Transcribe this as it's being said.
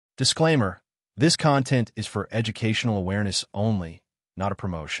Disclaimer: this content is for educational awareness only, not a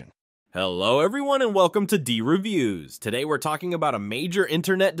promotion. Hello everyone and welcome to D Reviews. Today we're talking about a major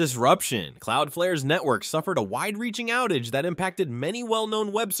internet disruption. Cloudflare's network suffered a wide-reaching outage that impacted many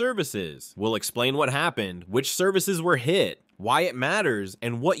well-known web services. We'll explain what happened, which services were hit, why it matters,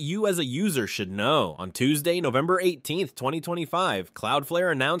 and what you as a user should know. On Tuesday, November 18th, 2025,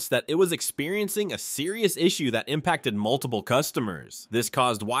 Cloudflare announced that it was experiencing a serious issue that impacted multiple customers. This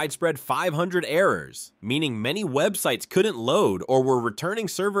caused widespread 500 errors, meaning many websites couldn't load or were returning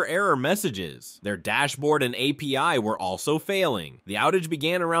server error messages. Their dashboard and API were also failing. The outage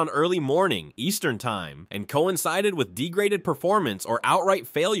began around early morning, Eastern Time, and coincided with degraded performance or outright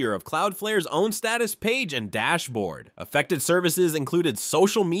failure of Cloudflare's own status page and dashboard. Affected services included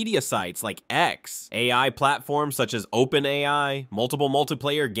social media sites like X, AI platforms such as OpenAI, multiple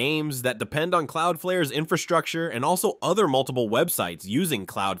multiplayer games that depend on Cloudflare's infrastructure, and also other multiple websites using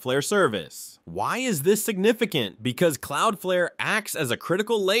Cloudflare service. Why is this significant? Because Cloudflare acts as a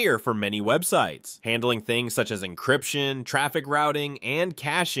critical layer for many websites, handling things such as encryption, traffic routing, and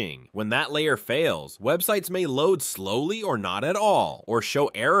caching. When that layer fails, websites may load slowly or not at all, or show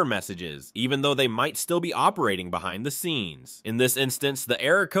error messages, even though they might still be operating behind the scenes. In this instance, the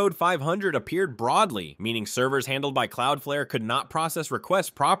error code 500 appeared broadly, meaning servers handled by Cloudflare could not process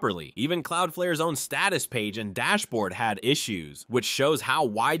requests properly. Even Cloudflare's own status page and dashboard had issues, which shows how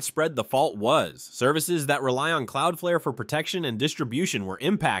widespread the fault was. Services that rely on Cloudflare for protection and distribution were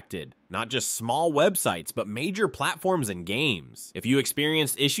impacted. Not just small websites, but major platforms and games. If you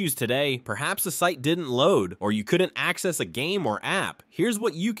experienced issues today, perhaps a site didn't load, or you couldn't access a game or app, here's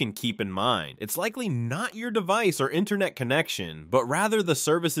what you can keep in mind. It's likely not your device or internet connection, but rather the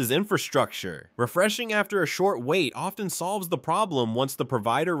service's infrastructure. Refreshing after a short wait often solves the problem once the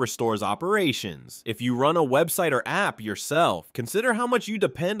provider restores operations. If you run a website or app yourself, consider how much you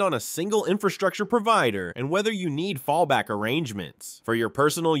depend on a single infrastructure provider and whether you need fallback arrangements. For your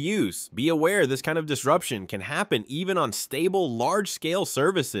personal use, be aware this kind of disruption can happen even on stable, large-scale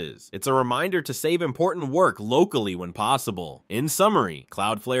services. It's a reminder to save important work locally when possible. In summary,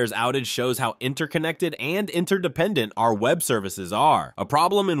 Cloudflare's outage shows how interconnected and interdependent our web services are. A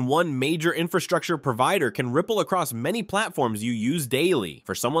problem in one major infrastructure provider can ripple across many platforms you use daily.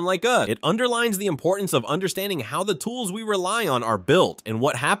 For someone like us, it underlines the importance of understanding how the tools we rely on are built and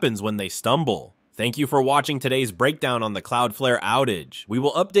what happens when they stumble. Thank you for watching today's breakdown on the Cloudflare outage. We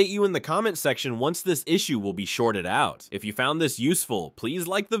will update you in the comment section once this issue will be sorted out. If you found this useful, please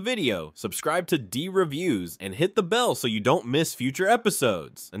like the video, subscribe to D Reviews, and hit the bell so you don't miss future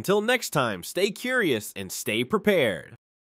episodes. Until next time, stay curious and stay prepared.